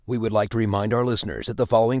We would like to remind our listeners that the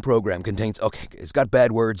following program contains... Okay, it's got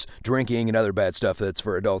bad words, drinking, and other bad stuff that's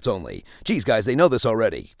for adults only. Geez, guys, they know this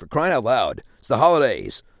already. For crying out loud. It's the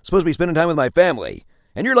holidays. Supposed to be spending time with my family.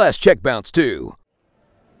 And your last check bounced, too.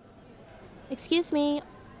 Excuse me,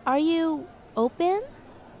 are you open?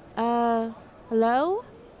 Hello?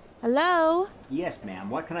 Hello? Yes, ma'am.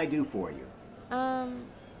 What can I do for you?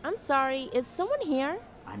 I'm sorry. Is someone here?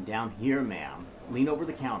 I'm down here, ma'am. Lean over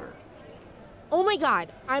the counter. Oh my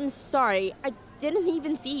God, I'm sorry. I didn't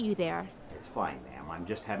even see you there. It's fine, ma'am. I'm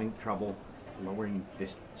just having trouble lowering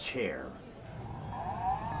this chair.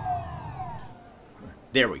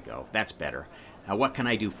 There we go. That's better. What can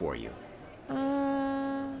I do for you?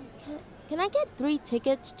 Can I get 3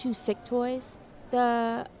 tickets to Sicktoys?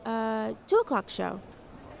 The, 2 o'clock show.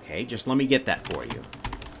 Okay, just let me get that for you.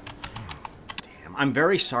 Damn, I'm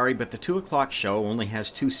very sorry, but the 2 o'clock show only has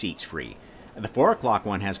 2 seats free. The 4 o'clock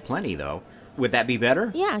one has plenty, though. Would that be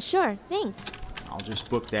better? Yeah, sure. Thanks. I'll just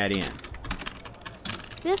book that in.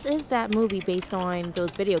 This is that movie based on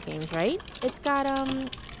those video games, right? It's got,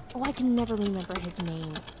 I can never remember his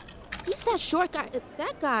name. He's that short guy,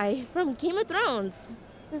 that guy from Game of Thrones.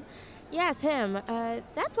 Yes, him.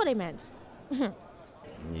 That's what I meant.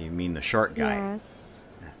 You mean the short guy? Yes.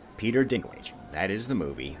 Peter Dinklage. That is the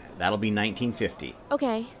movie. That'll be 1950.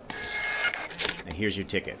 Okay. And here's your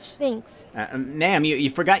tickets. Thanks. Ma'am, you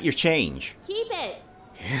forgot your change. Keep it.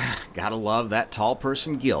 Yeah, gotta love that tall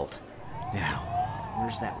person guilt. Now,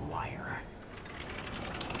 where's that wire?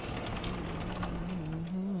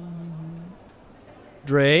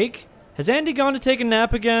 Drake, has Andy gone to take a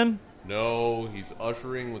nap again? No, he's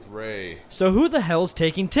ushering with Ray. So who the hell's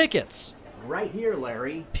taking tickets? Right here,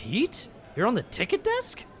 Larry. Pete? You're on the ticket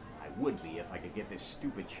desk? I would be if I could get this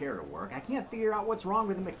stupid chair to work. I can't figure out what's wrong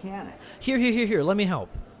with the mechanic. Here, let me help.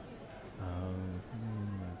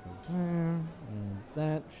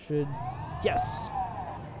 That should... Yes.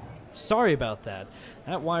 Sorry about that.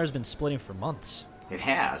 That wire's been splitting for months. It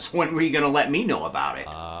has. When were you going to let me know about it?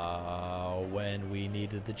 When we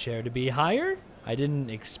needed the chair to be higher? I didn't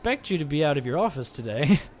expect you to be out of your office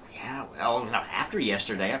today. Yeah, well, after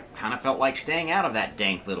yesterday, I kind of felt like staying out of that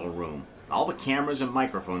dank little room. All the cameras and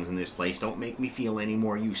microphones in this place don't make me feel any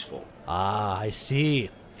more useful. Ah, I see.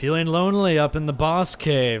 Feeling lonely up in the boss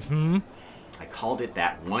cave, I called it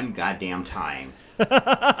that one goddamn time.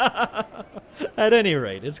 At any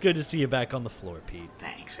rate, it's good to see you back on the floor, Pete.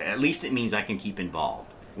 Thanks. At least it means I can keep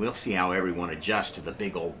involved. We'll see how everyone adjusts to the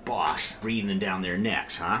big old boss breathing down their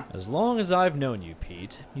necks, huh? As long as I've known you,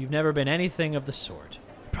 Pete, you've never been anything of the sort.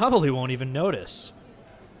 Probably won't even notice.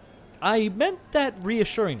 I meant that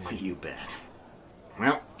reassuringly. You bet.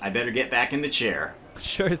 Well, I better get back in the chair.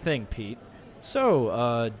 Sure thing, Pete.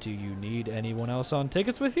 So, do you need anyone else on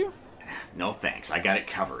tickets with you? No thanks, I got it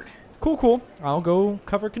covered. Cool. I'll go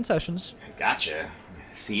cover concessions. Gotcha.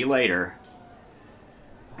 See you later.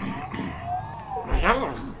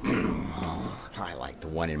 I like the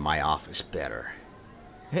one in my office better.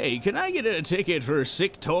 Hey, can I get a ticket for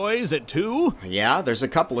Sicktoys at 2? Yeah, there's a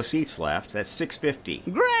couple of seats left. That's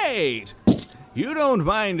 $6.50. Great! You don't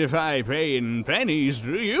mind if I pay in pennies,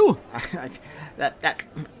 do you? That's...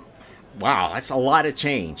 Wow, that's a lot of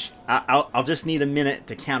change. I'll just need a minute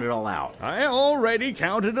to count it all out. I already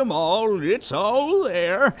counted them all. It's all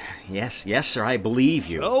there. Yes, sir, I believe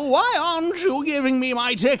you. So why aren't you giving me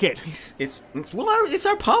my ticket? It's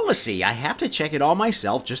our policy. I have to check it all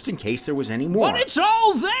myself just in case there was any more. But it's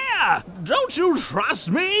all there! Don't you trust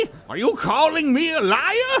me? Are you calling me a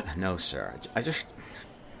liar? No, sir. I just...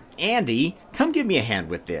 Andy, come give me a hand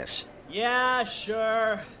with this. Yeah,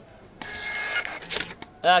 sure.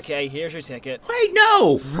 Okay, here's your ticket. Wait,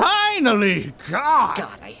 no! Finally! God!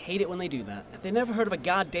 God, I hate it when they do that. Have they never heard of a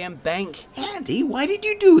goddamn bank? Andy, why did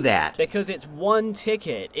you do that? Because it's one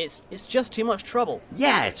ticket. It's just too much trouble.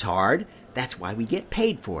 Yeah, it's hard. That's why we get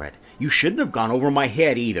paid for it. You shouldn't have gone over my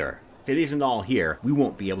head either. If it isn't all here, we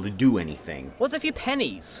won't be able to do anything. What's a few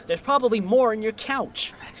pennies? There's probably more in your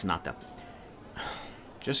couch. That's not the...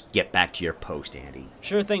 Just get back to your post, Andy.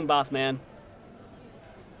 Sure thing, boss man.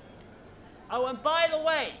 Oh, and by the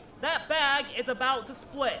way, that bag is about to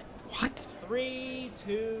split. What? 3,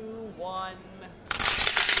 2, 1...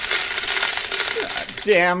 God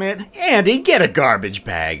damn it. Andy, get a garbage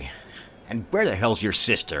bag. And where the hell's your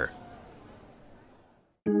sister?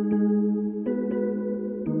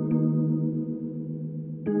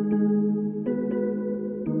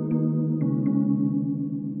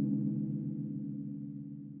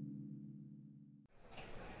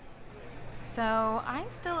 So, I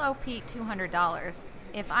still owe Pete $200.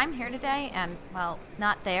 If I'm here today and, well,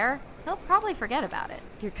 not there, He'll probably forget about it.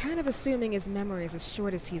 You're kind of assuming his memory is as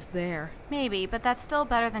short as he's there. Maybe, but that's still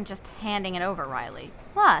better than just handing it over, Riley.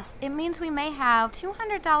 Plus, it means we may have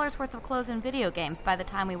 $200 worth of clothes and video games by the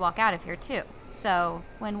time we walk out of here, too. So,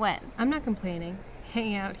 win-win. I'm not complaining.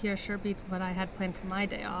 Hanging out here sure beats what I had planned for my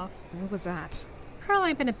day off. What was that?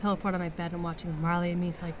 Curling up in a pillow fort on my bed and watching Marley and me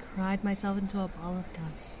until I cried myself into a ball of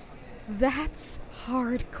dust. That's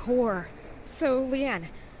hardcore. So, Leanne,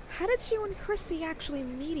 how did you and Chrissy actually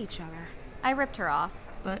meet each other? I ripped her off.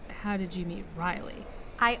 But how did you meet Riley?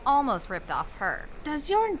 I almost ripped off her. Does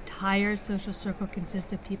your entire social circle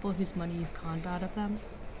consist of people whose money you've conned out of them?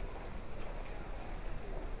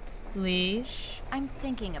 Lee? Shh, I'm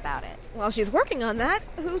thinking about it. While she's working on that,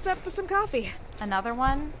 who's up for some coffee? Another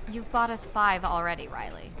one? You've bought us 5 already,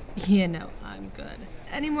 Riley. Yeah, no, I'm good.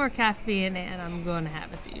 Any more caffeine and I'm going to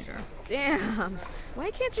have a seizure. Damn.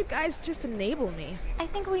 Why can't you guys just enable me? I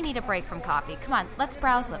think we need a break from coffee. Come on, let's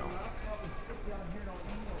browse a little.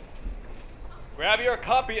 Grab your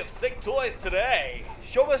copy of Sicktoys today.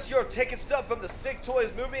 Show us your ticket stub from the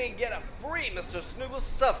Sicktoys movie and get a free Mr. Snoogle's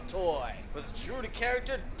stuffed toy with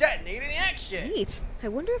true-to-character detonating action. Neat. I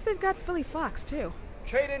wonder if they've got Philly Fox, too.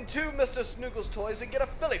 Trade in 2 Mr. Snoogle's toys and get a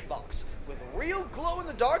Philly Fox with real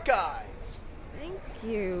glow-in-the-dark eyes. Thank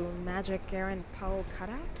you, Magic Aaron Powell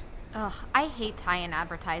cutout. Ugh, I hate tie-in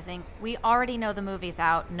advertising. We already know the movie's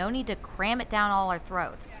out. No need to cram it down all our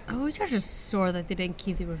throats. Oh, you're just sore that they didn't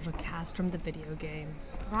keep the original cast from the video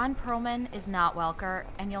games. Ron Perlman is not Welker,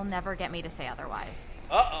 and you'll never get me to say otherwise.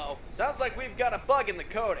 Uh-oh. Sounds like we've got a bug in the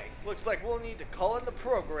coding. Looks like we'll need to call in the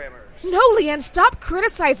programmers. No, Leanne, stop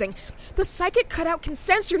criticizing. The psychic cutout can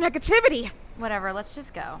sense your negativity. Whatever, let's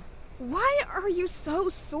just go. Why are you so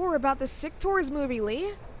sore about the Sicktoys movie,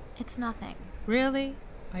 Lee? It's nothing. Really?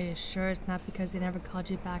 Are you sure it's not because they never called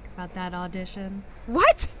you back about that audition?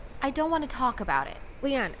 What? I don't want to talk about it.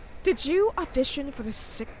 Leanne, did you audition for the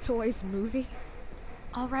Sicktoys movie?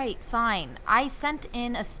 All right, fine. I sent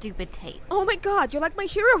in a stupid tape. Oh my god, you're like my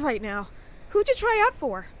hero right now. Who'd you try out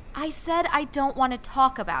for? I said I don't want to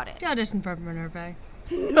talk about it. She auditioned for Minerva.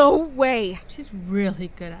 No way. She's really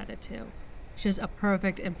good at it, too. She has a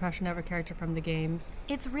perfect impression of her character from the games.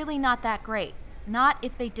 It's really not that great. Not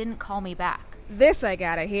if they didn't call me back. This I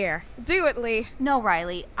gotta hear. Do it, Lee. No,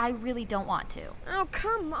 Riley, I really don't want to. Oh,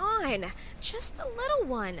 come on. Just a little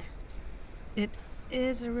one. It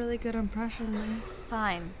is a really good impression, Lee.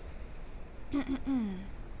 Fine.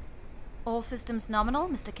 All systems nominal,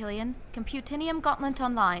 Mr. Killian. Computinium gauntlet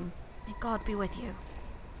online. May God be with you.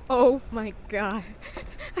 Oh my god.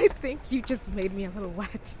 I think you just made me a little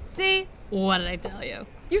wet. See? What did I tell you?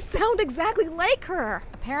 You sound exactly like her.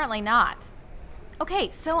 Apparently not.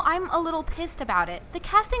 Okay, so I'm a little pissed about it. The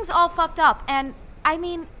casting's all fucked up, and, I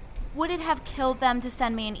mean, would it have killed them to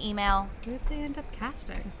send me an email? Who did they end up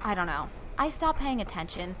casting? I don't know. I stopped paying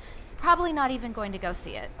attention. Probably not even going to go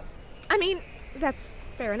see it. I mean, that's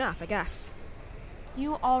fair enough, I guess.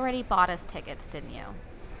 You already bought us tickets, didn't you?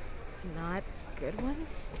 Not good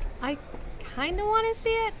ones? I kind of want to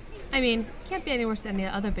see it. I mean, can't be any worse than the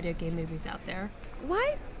other video game movies out there.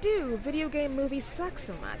 Why do video game movies suck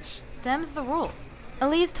so much? Them's the rules.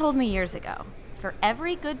 Elise told me years ago, for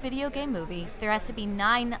every good video game movie, there has to be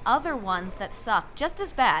 9 other ones that suck just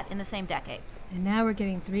as bad in the same decade. And now we're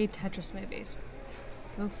getting 3 Tetris movies.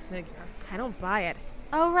 Go figure. I don't buy it.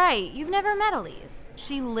 Oh, right. You've never met Elise.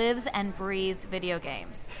 She lives and breathes video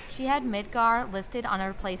games. She had Midgar listed on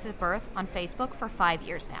her place of birth on Facebook for 5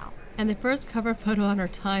 years now. And the first cover photo on her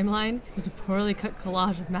timeline was a poorly cut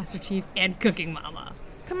collage of Master Chief and Cooking Mama.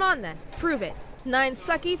 Come on then, prove it. 9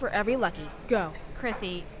 sucky for every lucky. Go.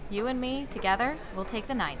 Chrissy, you and me, together, we'll take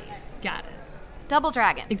the 90s. Got it. Double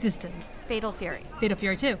Dragon. Existence. Fatal Fury. Fatal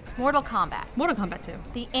Fury 2. Mortal Kombat. Mortal Kombat 2.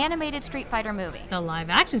 The animated Street Fighter movie. The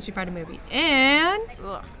live-action Street Fighter movie. And...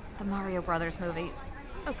 Ugh, the Mario Brothers movie.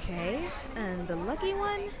 Okay, and the lucky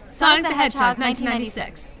one? Sonic the Hedgehog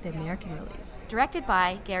 1996. The American release. Directed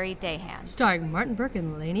by Gary Dahan. Starring Martin Burke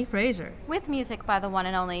and Lainey Fraser. With music by the one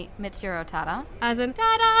and only Mitsuru Tada. As in,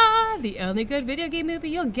 ta-da! The only good video game movie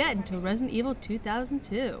you'll get until Resident Evil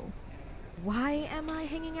 2002. Why am I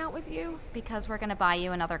hanging out with you? Because we're gonna buy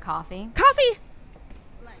you another coffee. Coffee!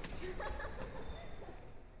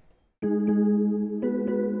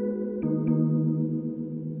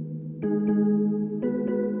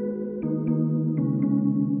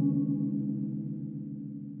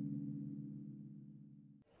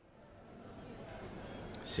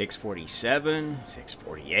 $6.47,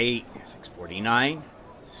 $6.48, $6.49,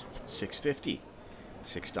 $6.50,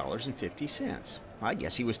 $6.50. I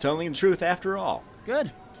guess he was telling the truth after all.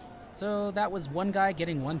 Good. So that was one guy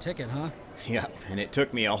getting one ticket, huh? Yep, and it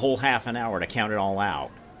took me a whole half an hour to count it all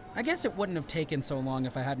out. I guess it wouldn't have taken so long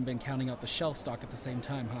if I hadn't been counting out the shelf stock at the same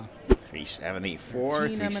time, huh? 374,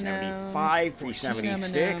 375,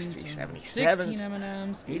 376, 377, 16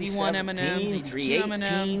 M&Ms, 81 M&Ms, 82 318.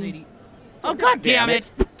 M&Ms, 80... Oh, God damn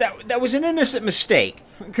it! That was an innocent mistake.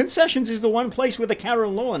 Concessions is the one place with a counter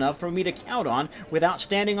low enough for me to count on without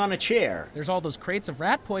standing on a chair. There's all those crates of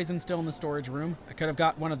rat poison still in the storage room. I could have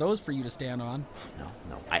got one of those for you to stand on.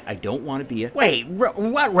 No, I don't want to be a... Wait,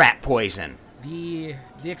 what rat poison? The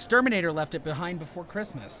exterminator left it behind before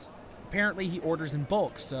Christmas. Apparently he orders in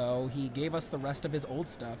bulk, so he gave us the rest of his old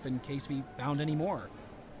stuff in case we found any more.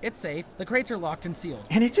 It's safe. The crates are locked and sealed.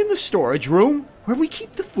 And it's in the storage room where we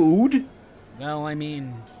keep the food? Well, I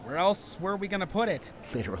mean, where else were we gonna put it?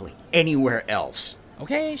 Literally anywhere else.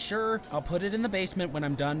 Okay, sure. I'll put it in the basement when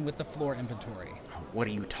I'm done with the floor inventory. What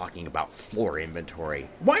are you talking about, floor inventory?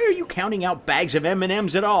 Why are you counting out bags of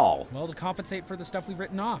M&Ms at all? Well, to compensate for the stuff we've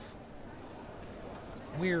written off.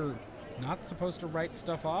 We're not supposed to write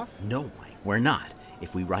stuff off? No, Mike, we're not.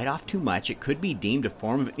 If we write off too much, it could be deemed a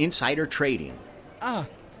form of insider trading.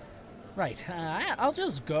 Right. I'll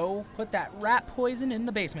just go put that rat poison in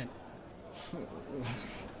the basement.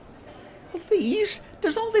 Please?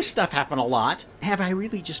 Does all this stuff happen a lot? Have I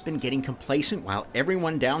really just been getting complacent while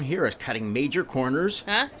everyone down here is cutting major corners?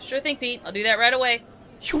 Huh? Sure thing, Pete. I'll do that right away.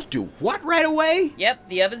 You'll do what right away? Yep,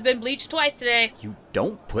 the oven's been bleached twice today. You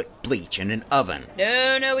don't put bleach in an oven.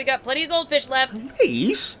 No, we got plenty of goldfish left.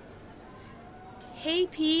 Please? Hey,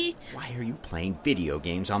 Pete. Why are you playing video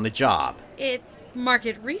games on the job? It's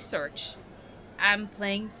market research. I'm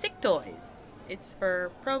playing Sicktoys. It's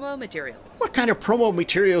for promo materials. What kind of promo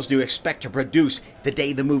materials do you expect to produce the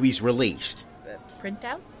day the movie's released?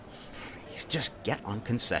 Printouts? Please, just get on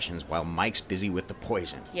concessions while Mike's busy with the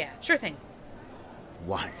poison. Yeah, sure thing.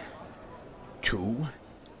 1, 2,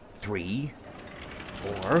 3,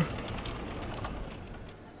 4.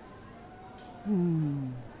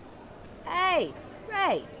 Hey,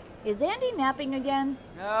 Ray, is Andy napping again?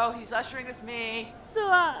 No, he's ushering with me. So,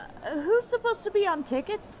 who's supposed to be on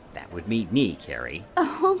tickets? That would mean me, Carrie.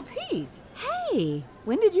 Oh, Pete. Hey,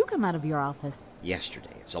 when did you come out of your office? Yesterday.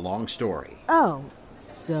 It's a long story. Oh,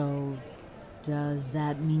 so does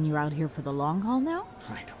that mean you're out here for the long haul now?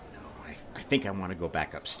 I don't know. I think I want to go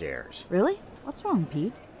back upstairs. Really? What's wrong,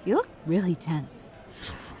 Pete? You look really tense.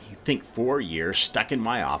 You'd think 4 years stuck in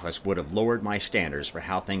my office would have lowered my standards for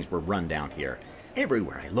how things were run down here.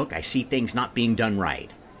 Everywhere I look, I see things not being done right.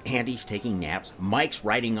 Andy's taking naps, Mike's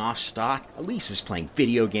writing off stock, Elisa's playing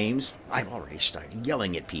video games. I've already started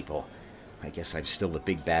yelling at people. I guess I'm still the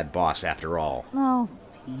big bad boss after all. Oh,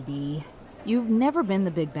 Petey. You've never been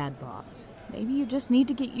the big bad boss. Maybe you just need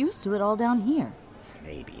to get used to it all down here.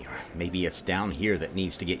 Maybe it's down here that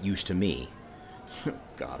needs to get used to me.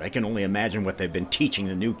 God, I can only imagine what they've been teaching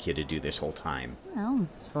the new kid to do this whole time. Well,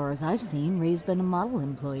 as far as I've seen, Ray's been a model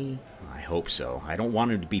employee. I hope so. I don't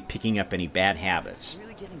want him to be picking up any bad habits. It's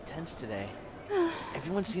really getting tense today.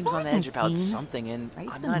 Everyone seems on edge about something, and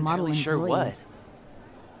Ray's I'm been not a model entirely sure employee.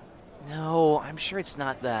 what. No, I'm sure it's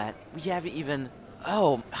not that. We haven't even...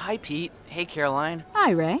 Oh, hi, Pete. Hey, Caroline. Hi,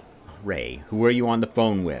 Ray. Ray, who are you on the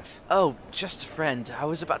phone with? Oh, just a friend. I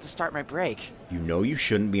was about to start my break. You know you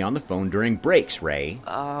shouldn't be on the phone during breaks, Ray.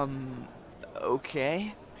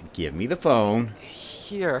 Okay. Give me the phone.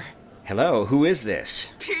 Here. Hello, who is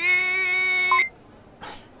this? Pete!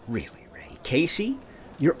 Really, Ray? Casey?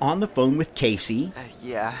 You're on the phone with Casey?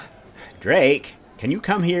 Yeah. Drake, can you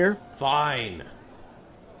come here? Fine.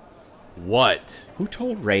 What? Who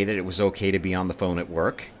told Ray that it was okay to be on the phone at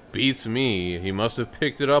work? Beats me. He must have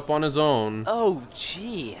picked it up on his own. Oh,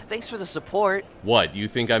 gee. Thanks for the support. What, you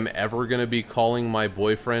think I'm ever gonna be calling my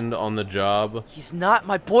boyfriend on the job? He's not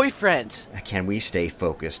my boyfriend. Can we stay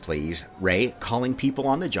focused, please? Ray, calling people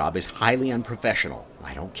on the job is highly unprofessional.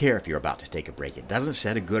 I don't care if you're about to take a break. It doesn't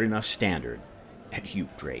set a good enough standard. And you,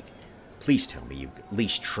 Drake, please tell me you've at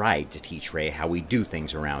least tried to teach Ray how we do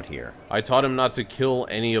things around here. I taught him not to kill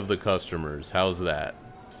any of the customers. How's that?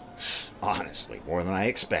 Honestly, more than I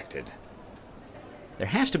expected. There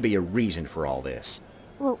has to be a reason for all this.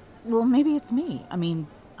 Well, maybe it's me. I mean,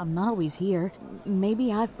 I'm not always here.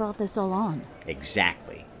 Maybe I've brought this all on.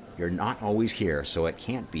 Exactly. You're not always here, so it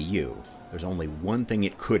can't be you. There's only one thing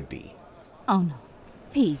it could be. Oh, no.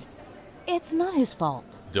 Pete, it's not his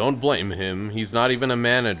fault. Don't blame him. He's not even a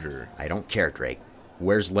manager. I don't care, Drake.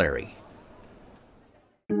 Where's Larry?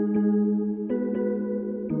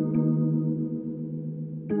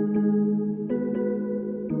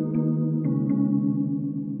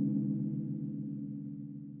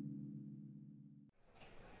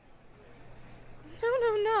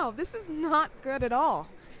 No. This is not good at all.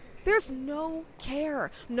 There's no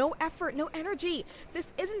care, no effort, no energy.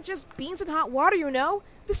 This isn't just beans and hot water, you know?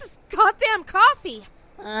 This is goddamn coffee.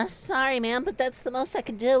 Sorry, ma'am, but that's the most I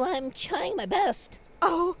can do. I'm trying my best.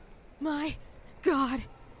 Oh, my God.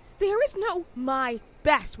 There is no my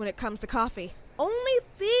best when it comes to coffee. Only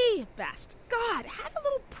the best. God, have a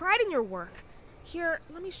little pride in your work. Here,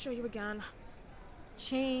 let me show you again.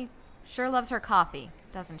 She sure loves her coffee,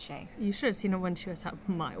 doesn't she? You should have seen her when she was at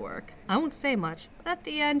my work. I won't say much, but at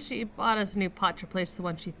the end she bought us a new pot to replace the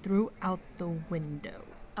one she threw out the window.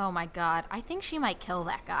 Oh my God, I think she might kill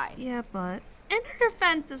that guy. Yeah, but in her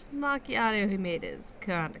defense, this macchiato he made is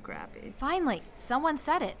kinda crappy. Finally, someone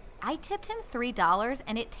said it. I tipped him $3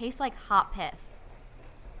 and it tastes like hot piss.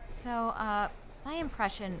 So, my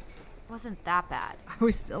impression wasn't that bad. Are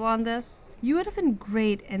we still on this? You would have been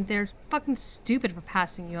great, and they're fucking stupid for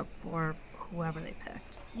passing you up for whoever they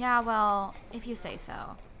picked. Yeah, well, if you say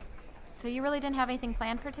so. So you really didn't have anything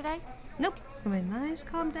planned for today? Nope. It's gonna be a nice,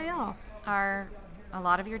 calm day off. Are a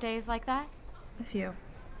lot of your days like that? A few.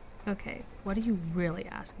 Okay, what are you really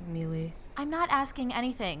asking me, Lee? I'm not asking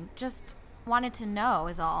anything. Just wanted to know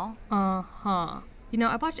is all. Uh-huh. You know,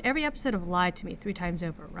 I've watched every episode of Lie to Me 3 times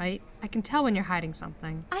over, right? I can tell when you're hiding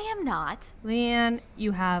something. I am not. Leanne,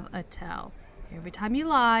 you have a tell. Every time you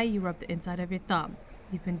lie, you rub the inside of your thumb.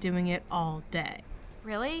 You've been doing it all day.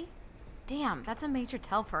 Really? Damn, that's a major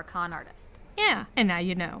tell for a con artist. Yeah, and now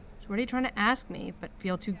you know. So what are you trying to ask me, but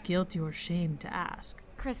feel too guilty or ashamed to ask?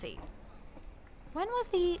 Chrissy, when was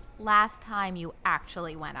the last time you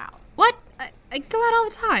actually went out? What? I go out all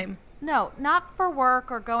the time. No, not for work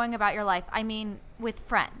or going about your life. I mean, with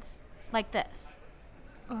friends. Like this.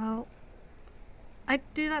 Well, I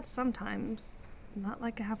do that sometimes. Not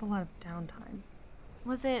like I have a lot of downtime.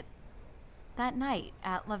 Was it that night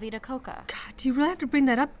at La Vida Coca? God, do you really have to bring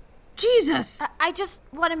that up? Jesus! I just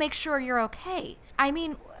want to make sure you're okay. I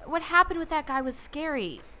mean, what happened with that guy was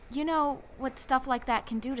scary. You know what stuff like that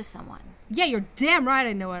can do to someone. Yeah, you're damn right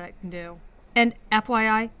I know what I can do. And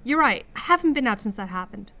FYI, you're right. I haven't been out since that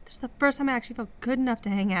happened. This is the first time I actually felt good enough to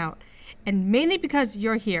hang out. And mainly because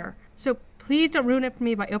you're here. So please don't ruin it for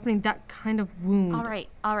me by opening that kind of wound. All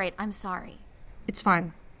right. I'm sorry. It's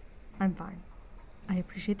fine. I'm fine. I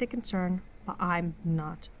appreciate the concern, but I'm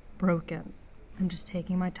not broken. I'm just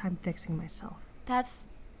taking my time fixing myself. That's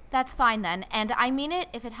fine then. And I mean it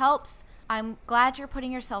if it helps. I'm glad you're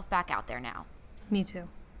putting yourself back out there now. Me too.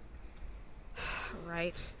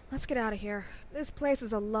 Right. Let's get out of here. This place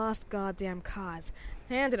is a lost goddamn cause.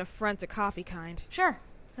 And an affront to coffee kind. Sure.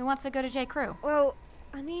 Who wants to go to J. Crew? Well,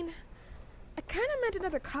 I mean, I kind of meant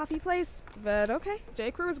another coffee place, but okay.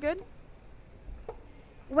 J. Crew is good.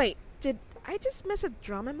 Wait, did I just miss a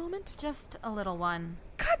drama moment? Just a little one.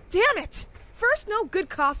 God damn it! First no good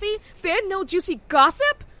coffee, then no juicy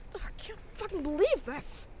gossip? Oh, I can't fucking believe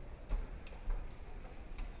this.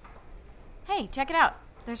 Hey, check it out.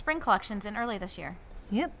 There's spring collections in early this year.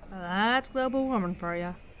 Yep, that's global warming for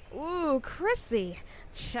you. Ooh, Chrissy,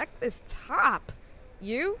 check this top.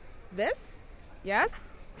 You? This?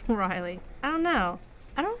 Yes? Riley, I don't know.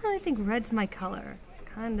 I don't really think red's my color. It's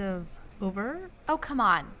kind of over. Oh, come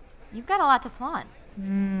on. You've got a lot to flaunt.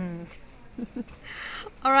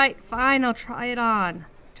 All right, fine, I'll try it on.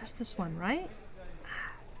 Just this one, right?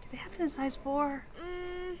 Do they have it in size 4?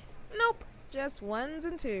 Nope. Just 1s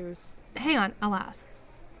and 2s. Hang on, I'll ask.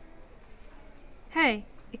 Hey,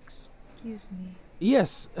 excuse me.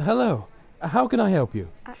 Yes, hello. How can I help you?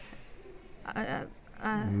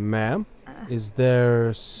 Ma'am? Is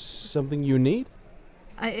there something you need?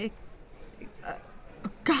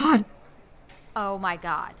 God! Oh my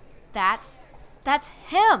God. That's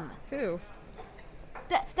him! Who?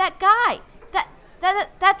 That guy!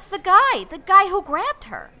 That's the guy who grabbed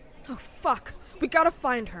her. Oh, fuck. We gotta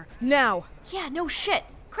find her. Now. Yeah, no shit.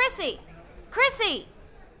 Chrissy!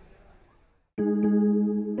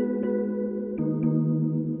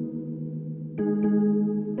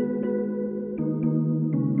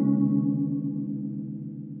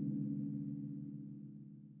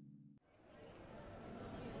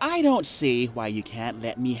 I don't see why you can't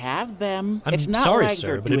let me have them. I'm it's not sorry, like sir,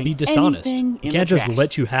 they're but it'd be doing dishonest. anything You in can't the just trash.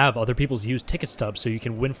 let you have other people's used ticket stubs so you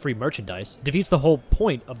can win free merchandise. It defeats the whole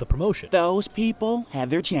point of the promotion. Those people had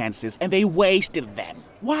their chances, and they wasted them.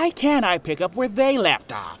 Why can't I pick up where they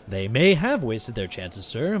left off? They may have wasted their chances,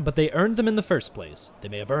 sir, but they earned them in the first place. They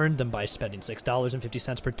may have earned them by spending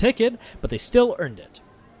 $6.50 per ticket, but they still earned it.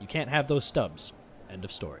 You can't have those stubs. End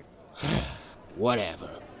of story. Whatever.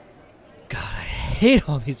 God, I hate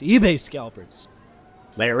all these eBay scalpers.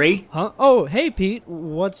 Larry? Huh? Oh, hey, Pete.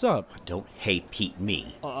 What's up? Don't hey Pete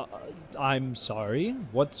me. I'm sorry.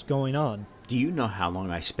 What's going on? Do you know how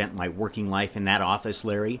long I spent my working life in that office,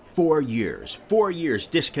 Larry? 4 years. 4 years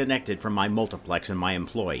disconnected from my multiplex and my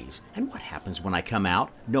employees. And what happens when I come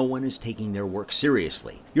out? No one is taking their work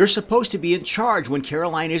seriously. You're supposed to be in charge when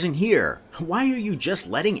Caroline isn't here. Why are you just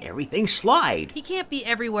letting everything slide? He can't be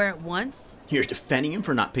everywhere at once. You're defending him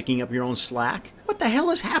for not picking up your own slack? What the hell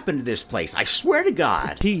has happened to this place? I swear to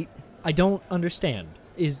God. Pete, I don't understand.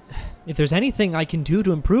 If there's anything I can do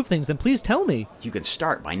to improve things, then please tell me. You can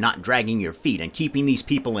start by not dragging your feet and keeping these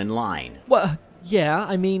people in line. Well, yeah,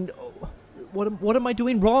 I mean, what am I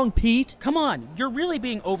doing wrong, Pete? Come on, you're really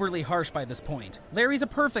being overly harsh by this point. Larry's a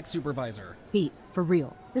perfect supervisor. Pete, for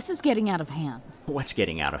real, this is getting out of hand. What's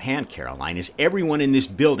getting out of hand, Caroline, is everyone in this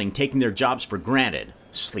building taking their jobs for granted.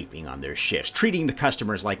 Sleeping on their shifts, treating the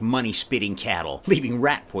customers like money-spitting cattle, leaving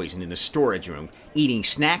rat poison in the storage room, eating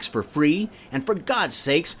snacks for free, and for God's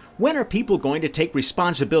sakes, when are people going to take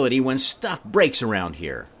responsibility when stuff breaks around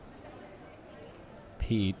here?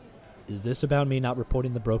 Pete, is this about me not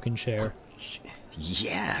reporting the broken chair?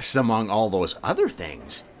 Yes, among all those other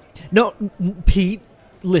things. No, Pete,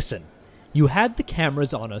 listen. You had the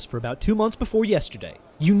cameras on us for about 2 months before yesterday.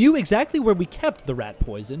 You knew exactly where we kept the rat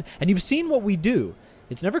poison, and you've seen what we do.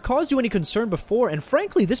 It's never caused you any concern before, and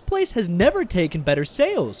frankly, this place has never taken better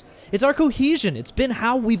sales. It's our cohesion. It's been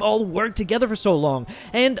how we've all worked together for so long.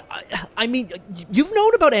 And, I mean, you've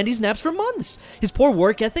known about Andy's naps for months. His poor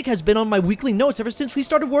work ethic has been on my weekly notes ever since we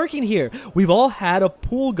started working here. We've all had a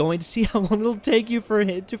pool going to see how long it'll take you for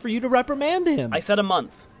you to reprimand him. I said a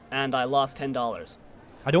month, and I lost $10.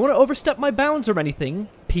 I don't want to overstep my bounds or anything,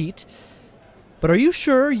 Pete. But are you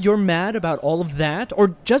sure you're mad about all of that,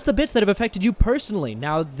 or just the bits that have affected you personally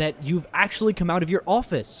now that you've actually come out of your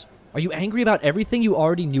office? Are you angry about everything you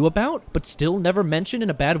already knew about, but still never mentioned in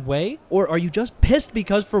a bad way? Or are you just pissed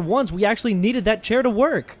because for once we actually needed that chair to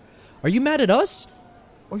work? Are you mad at us?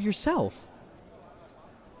 Or yourself?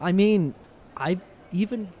 I mean, I've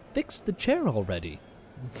even fixed the chair already.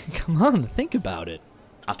 Come on, think about it.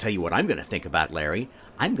 I'll tell you what I'm going to think about, Larry.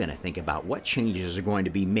 I'm going to think about what changes are going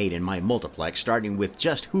to be made in my multiplex, starting with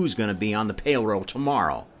just who's going to be on the payroll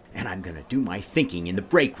tomorrow. And I'm going to do my thinking in the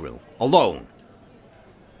break room, alone.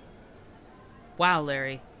 Wow,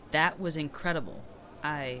 Larry, that was incredible.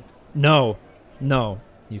 No.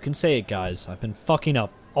 You can say it, guys. I've been fucking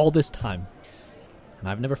up all this time. And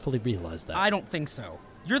I've never fully realized that. I don't think so.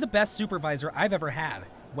 You're the best supervisor I've ever had.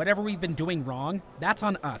 Whatever we've been doing wrong, that's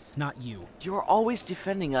on us, not you. You're always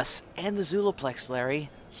defending us and the Zoolaplex, Larry.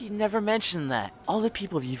 You never mentioned that. All the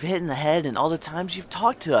people you've hit in the head and all the times you've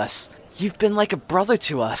talked to us. You've been like a brother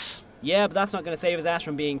to us. Yeah, but that's not going to save his ass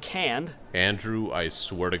from being canned. Andrew, I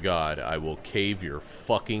swear to God, I will cave your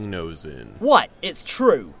fucking nose in. What? It's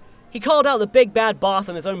true. He called out the big bad boss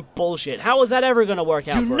on his own bullshit. How is that ever going to work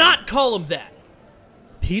out for him? Do not call him that!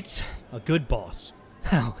 Pete's a good boss.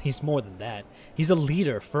 Hell, he's more than that. He's a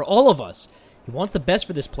leader for all of us. He wants the best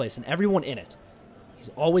for this place and everyone in it. He's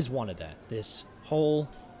always wanted that, this whole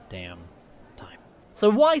damn time. So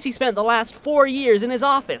why's he spent the last 4 years in his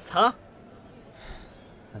office, huh?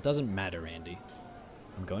 That doesn't matter, Andy.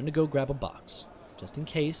 I'm going to go grab a box, just in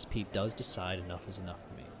case Pete does decide enough is enough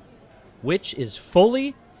for me. Which is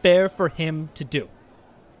fully fair for him to do.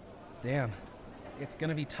 Damn, it's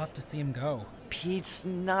gonna be tough to see him go. Pete's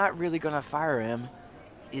not really gonna fire him,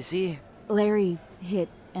 is he? Larry hit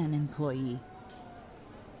an employee.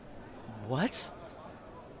 What?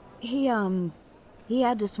 He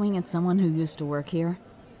had to swing at someone who used to work here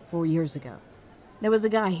 4 years ago. There was a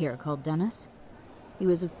guy here called Dennis. He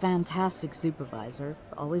was a fantastic supervisor,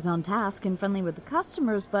 always on task and friendly with the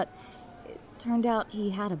customers, but it turned out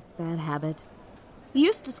he had a bad habit. He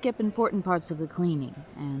used to skip important parts of the cleaning,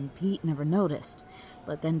 and Pete never noticed,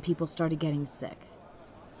 but then people started getting sick.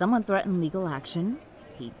 Someone threatened legal action.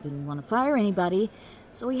 Pete didn't want to fire anybody,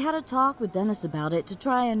 so he had a talk with Dennis about it to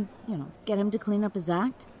try and, get him to clean up his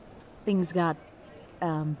act. Things got,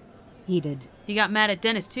 heated. He got mad at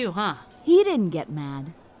Dennis too, huh? He didn't get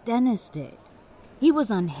mad. Dennis did. He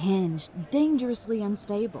was unhinged, dangerously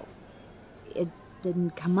unstable. It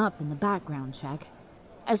didn't come up in the background check.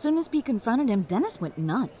 As soon as Pete confronted him, Dennis went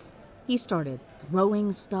nuts. He started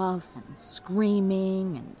throwing stuff and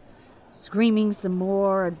screaming some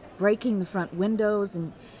more, and breaking the front windows,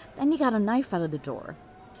 and then he got a knife out of the door.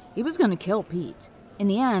 He was going to kill Pete. In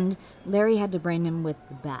the end, Larry had to brain him with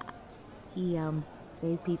the bat. He,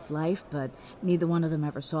 saved Pete's life, but neither one of them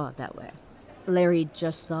ever saw it that way. Larry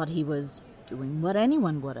just thought he was doing what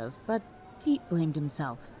anyone would have, but Pete blamed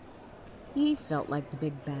himself. He felt like the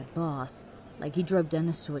big bad boss, like he drove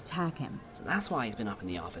Dennis to attack him. So that's why he's been up in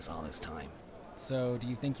the office all this time. So, do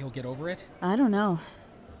you think he'll get over it? I don't know.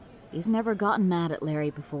 He's never gotten mad at Larry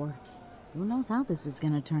before. Who knows how this is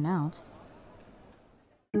gonna turn out?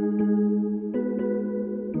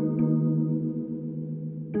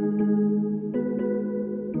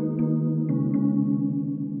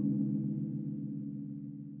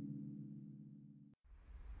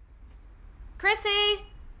 Chrissy!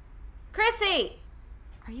 Chrissy!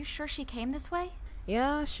 Are you sure she came this way?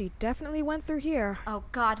 Yeah, she definitely went through here. Oh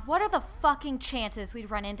god, what are the fucking chances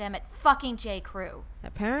we'd run into him at fucking J. Crew?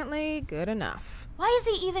 Apparently good enough. Why is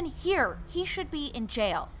he even here? He should be in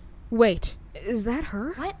jail. Wait, is that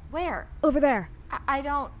her? What? Where? Over there. I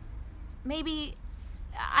don't... Maybe...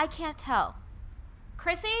 I can't tell.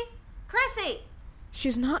 Chrissy? Chrissy!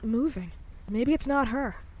 She's not moving. Maybe it's not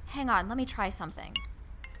her. Hang on, let me try something.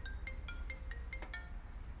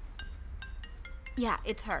 Yeah,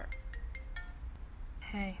 it's her.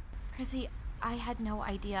 Hey. Chrissy, I had no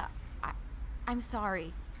idea. I'm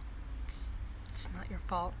sorry. It's not your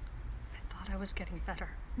fault. I thought I was getting better.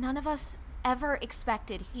 None of us ever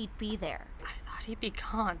expected he'd be there. I thought he'd be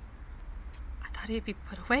gone. I thought he'd be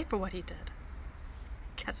put away for what he did.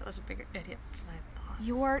 I guess I was a bigger idiot than I thought.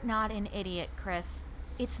 You're not an idiot, Chris.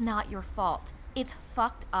 It's not your fault. It's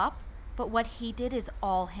fucked up, but what he did is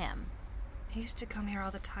all him. He used to come here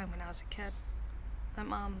all the time when I was a kid. My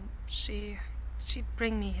mom, she'd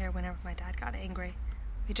bring me here whenever my dad got angry.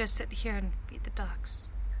 We'd just sit here and feed the ducks.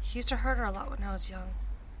 He used to hurt her a lot when I was young.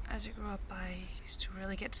 As I grew up, I used to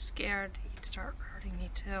really get scared he'd start hurting me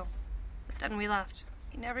too. But then we left.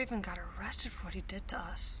 He never even got arrested for what he did to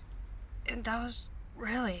us. And that was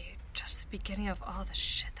really just the beginning of all the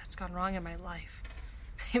shit that's gone wrong in my life.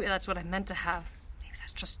 Maybe that's what I meant to have. Maybe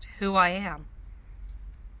that's just who I am.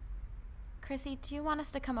 Chrissy, do you want us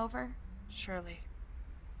to come over? Surely.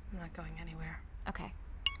 I'm not going anywhere. Okay.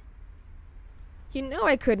 You know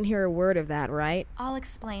I couldn't hear a word of that, right? I'll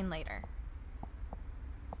explain later.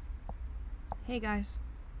 Hey, guys.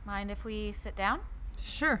 Mind if we sit down?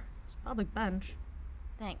 Sure. It's a public bench.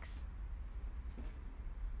 Thanks.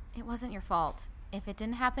 It wasn't your fault. If it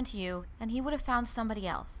didn't happen to you, then he would have found somebody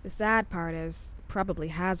else. The sad part is, probably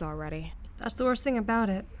has already. That's the worst thing about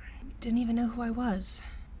it. He didn't even know who I was.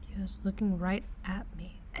 He was looking right at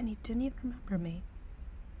me, and he didn't even remember me.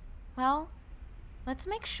 Well, let's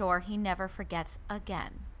make sure he never forgets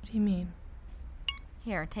again. What do you mean?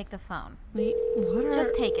 Here, take the phone. Wait, what are...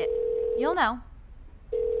 Just take it. You'll know.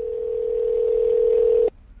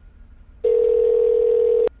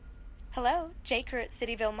 Hello, J. Crew at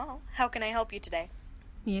Cityville Mall. How can I help you today?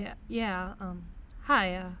 Hi,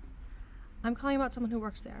 I'm calling about someone who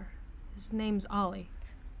works there. His name's Ollie.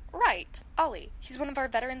 Right, Ollie. He's one of our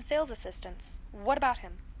veteran sales assistants. What about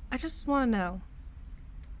him? I just want to know.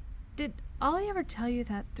 Did Ollie ever tell you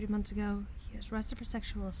that 3 months ago he was arrested for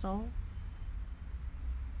sexual assault?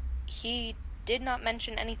 He did not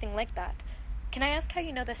mention anything like that. Can I ask how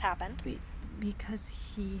you know this happened? Because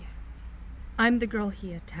I'm the girl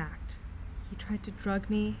he attacked. He tried to drug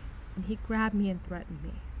me, and he grabbed me and threatened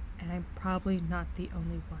me. And I'm probably not the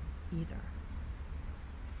only one either.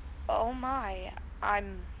 Oh my,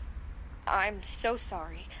 I'm so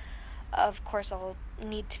sorry. Of course, I'll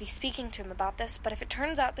need to be speaking to him about this, but if it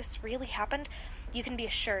turns out this really happened, you can be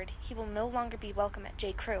assured he will no longer be welcome at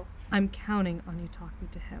J. Crew. I'm counting on you talking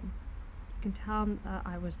to him. You can tell him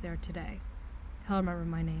I was there today. He'll remember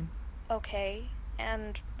my name. Okay,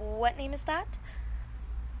 and what name is that?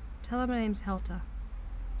 Tell him my name's Helta.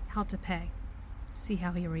 Helta Pay. See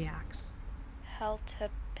how he reacts. Helta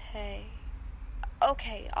Pay.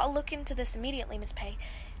 Okay, I'll look into this immediately, Miss Pay.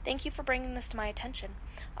 Thank you for bringing this to my attention.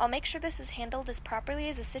 I'll make sure this is handled as properly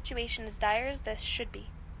as a situation as dire as this should be.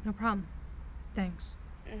 No problem. Thanks.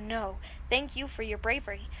 No, thank you for your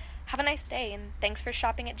bravery. Have a nice day, and thanks for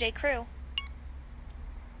shopping at J. Crew.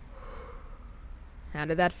 How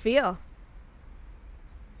did that feel?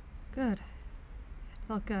 Good. It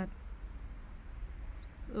felt good.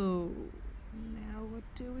 So, now what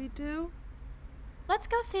do we do? Let's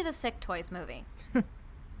go see the Sicktoys movie.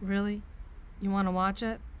 Really? You want to watch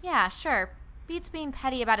it? Yeah, sure. Beats being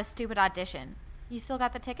petty about a stupid audition. You still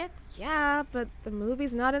got the tickets? Yeah, but the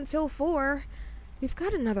movie's not until 4. We've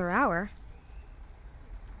got another hour.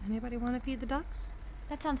 Anybody want to feed the ducks?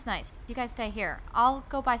 That sounds nice. You guys stay here. I'll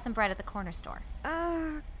go buy some bread at the corner store.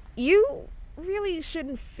 You really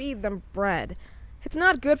shouldn't feed them bread. It's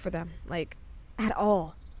not good for them, at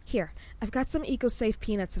all. Here, I've got some eco-safe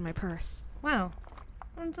peanuts in my purse. Wow.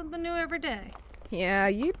 Learn something new every day. Yeah,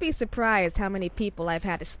 you'd be surprised how many people I've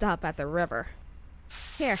had to stop at the river.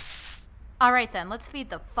 Here. All right then, let's feed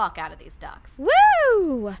the fuck out of these ducks.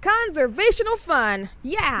 Woo! Conservational fun!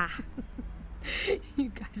 Yeah! You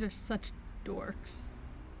guys are such dorks.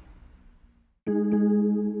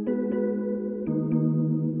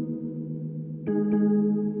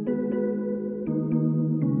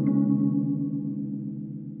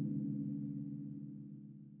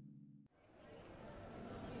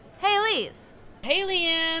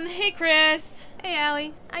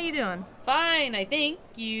 you doing? Fine, I think.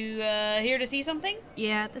 You, here to see something?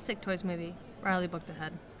 Yeah, the Sicktoys movie. Riley booked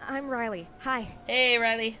ahead. I'm Riley. Hi. Hey,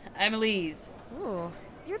 Riley. I'm Elise. Ooh,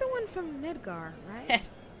 you're the one from Midgar, right?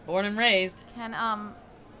 Born and raised. Can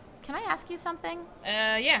I ask you something?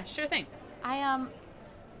 Yeah, sure thing.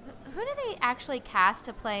 Who do they actually cast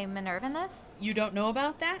to play Minerva in this? You don't know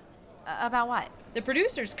about that? About what? The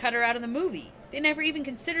producers cut her out of the movie. They never even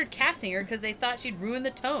considered casting her because they thought she'd ruin the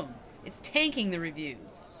tone. It's tanking the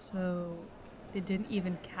reviews. So, they didn't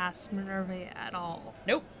even cast Minerva at all?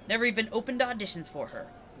 Nope, never even opened auditions for her.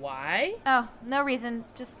 Why? Oh, no reason.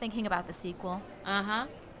 Just thinking about the sequel. Uh-huh.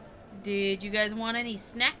 Did you guys want any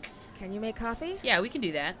snacks? Can you make coffee? Yeah, we can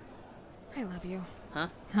do that. I love you. Huh?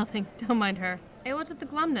 Nothing. Don't mind her. Hey, what's with the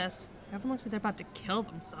glumness? Everyone looks like they're about to kill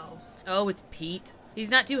themselves. Oh, it's Pete. He's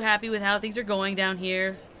not too happy with how things are going down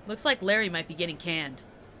here. Looks like Larry might be getting canned.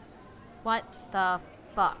 What the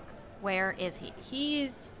fuck? Where is he?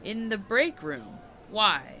 He's in the break room.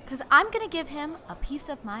 Why? Because I'm going to give him a piece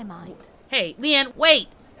of my mind. Hey, Leanne, wait!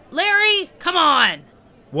 Larry, come on!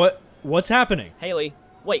 What's happening? Haley,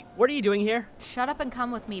 wait, what are you doing here? Shut up and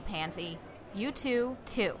come with me, Pansy. You two,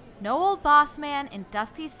 too. No old boss man in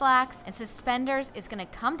dusty slacks and suspenders is going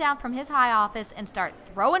to come down from his high office and start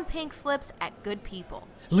throwing pink slips at good people.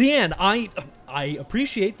 Leanne, I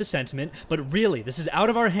appreciate the sentiment, but really, this is out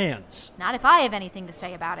of our hands. Not if I have anything to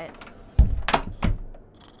say about it.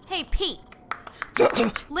 Hey, Pete.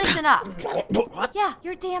 Listen up. What? Yeah,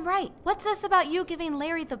 you're damn right. What's this about you giving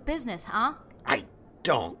Larry the business, huh?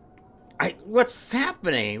 What's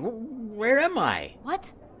happening? Where am I?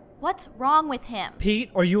 What? What's wrong with him?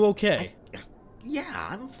 Pete, are you okay? Yeah,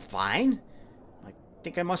 I'm fine. I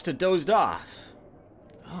think I must have dozed off.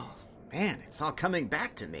 Oh, man, it's all coming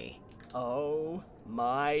back to me. Oh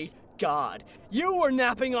my God. You were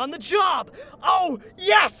napping on the job! Oh,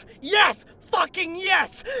 yes! Yes! Fucking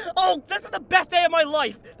yes! Oh, this is the best day of my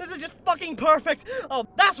life! This is just fucking perfect! Oh,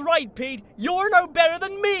 that's right, Pete! You're no better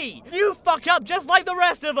than me! You fuck up just like the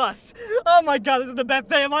rest of us! Oh my God, this is the best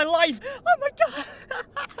day of my life! Oh my God!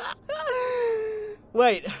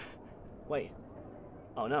 Wait.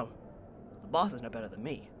 Oh no. The boss is no better than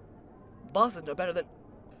me. The boss is no better than...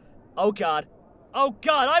 Oh God,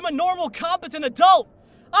 I'm a normal, competent adult!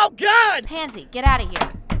 Oh God! Pansy, get out of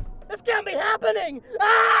here. This can't be happening!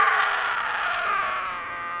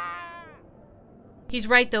 He's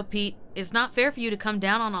right, though, Pete. It's not fair for you to come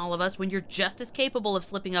down on all of us when you're just as capable of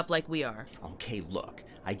slipping up like we are. Okay, look.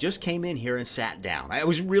 I just came in here and sat down. I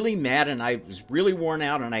was really mad and I was really worn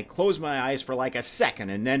out and I closed my eyes for like a second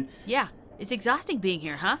and then... Yeah, it's exhausting being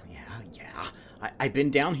here, huh? Yeah. I've been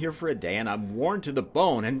down here for a day and I'm worn to the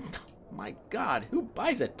bone and... My God, who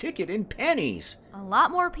buys a ticket in pennies? A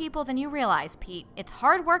lot more people than you realize, Pete. It's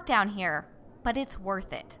hard work down here, but it's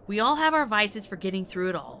worth it. We all have our vices for getting through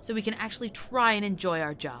it all, so we can actually try and enjoy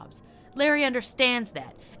our jobs. Larry understands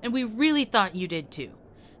that, and we really thought you did too.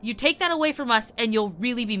 You take that away from us, and you'll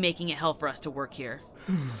really be making it hell for us to work here.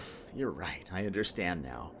 You're right, I understand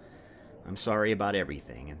now. I'm sorry about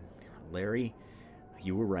everything, and Larry,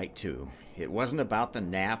 you were right too. It wasn't about the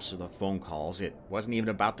naps or the phone calls. It wasn't even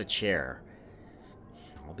about the chair.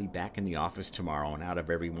 I'll be back in the office tomorrow and out of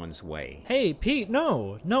everyone's way. Hey, Pete,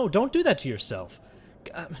 no, don't do that to yourself.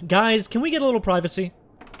 Guys, can we get a little privacy?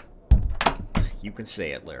 You can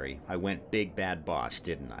say it, Larry. I went big bad boss,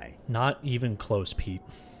 didn't I? Not even close, Pete.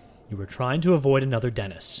 You were trying to avoid another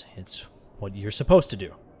Dennis. It's what you're supposed to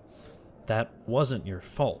do. That wasn't your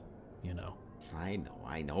fault, you know.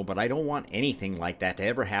 I know, but I don't want anything like that to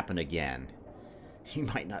ever happen again. He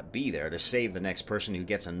might not be there to save the next person who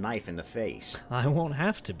gets a knife in the face. I won't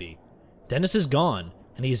have to be. Dennis is gone,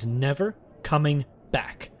 and he's never coming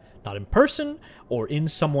back. Not in person or in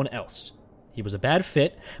someone else. He was a bad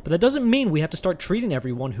fit, but that doesn't mean we have to start treating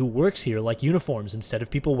everyone who works here like uniforms instead of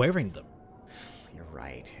people wearing them. You're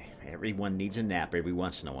right. Everyone needs a nap every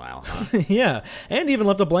once in a while, huh? Yeah, and even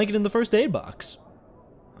left a blanket in the first aid box.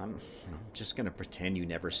 I'm just going to pretend you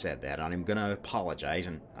never said that, and I'm going to apologize,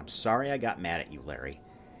 and I'm sorry I got mad at you, Larry.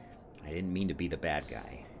 I didn't mean to be the bad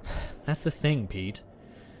guy. That's the thing, Pete.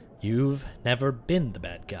 You've never been the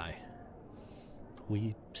bad guy.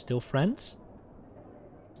 We still friends?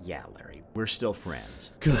 Yeah, Larry, we're still friends.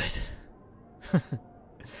 Good.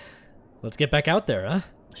 Let's get back out there, huh?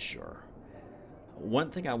 Sure. One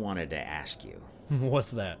thing I wanted to ask you.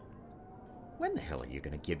 What's that? When the hell are you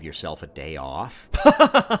going to give yourself a day off?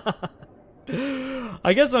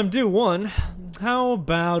 I guess I'm due one. How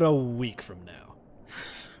about a week from now?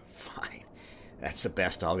 Fine. That's the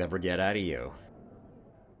best I'll ever get out of you.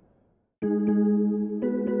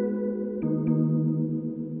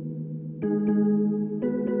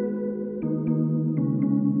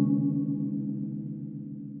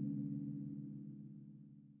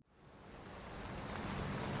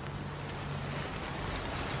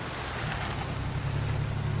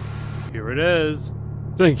 Here it is.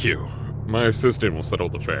 Thank you. My assistant will settle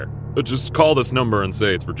the fare. Just call this number and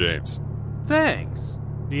say it's for James. Thanks.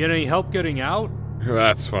 Need any help getting out?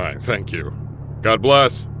 That's fine, thank you. God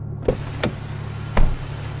bless.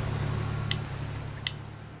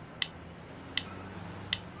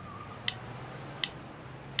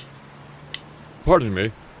 Pardon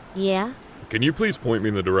me. Yeah? Can you please point me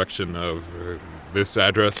in the direction of this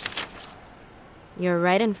address? You're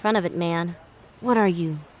right in front of it, man. What are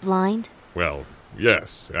you, blind? Well,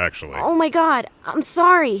 yes, actually. Oh my god, I'm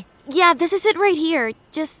sorry. Yeah, this is it right here.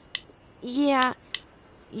 Yeah.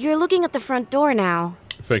 You're looking at the front door now.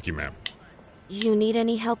 Thank you, ma'am. You need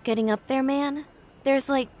any help getting up there, man? There's,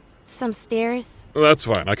 some stairs. That's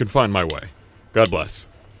fine, I can find my way. God bless.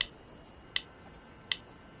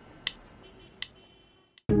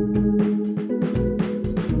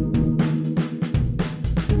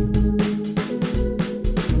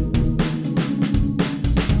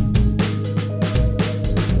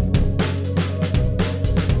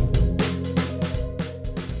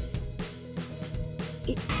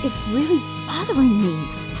 It's really bothering me.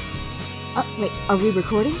 Wait, are we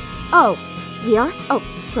recording? Oh, we are? Oh,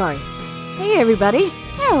 sorry. Hey everybody,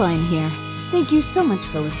 Caroline here. Thank you so much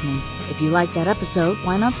for listening. If you liked that episode,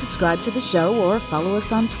 why not subscribe to the show or follow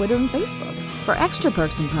us on Twitter and Facebook? For extra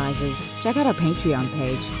perks and prizes, check out our Patreon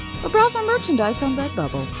page or browse our merchandise on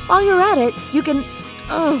Redbubble. While you're at it, you can...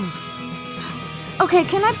 Okay,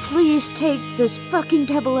 can I please take this fucking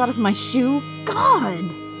pebble out of my shoe?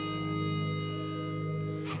 God!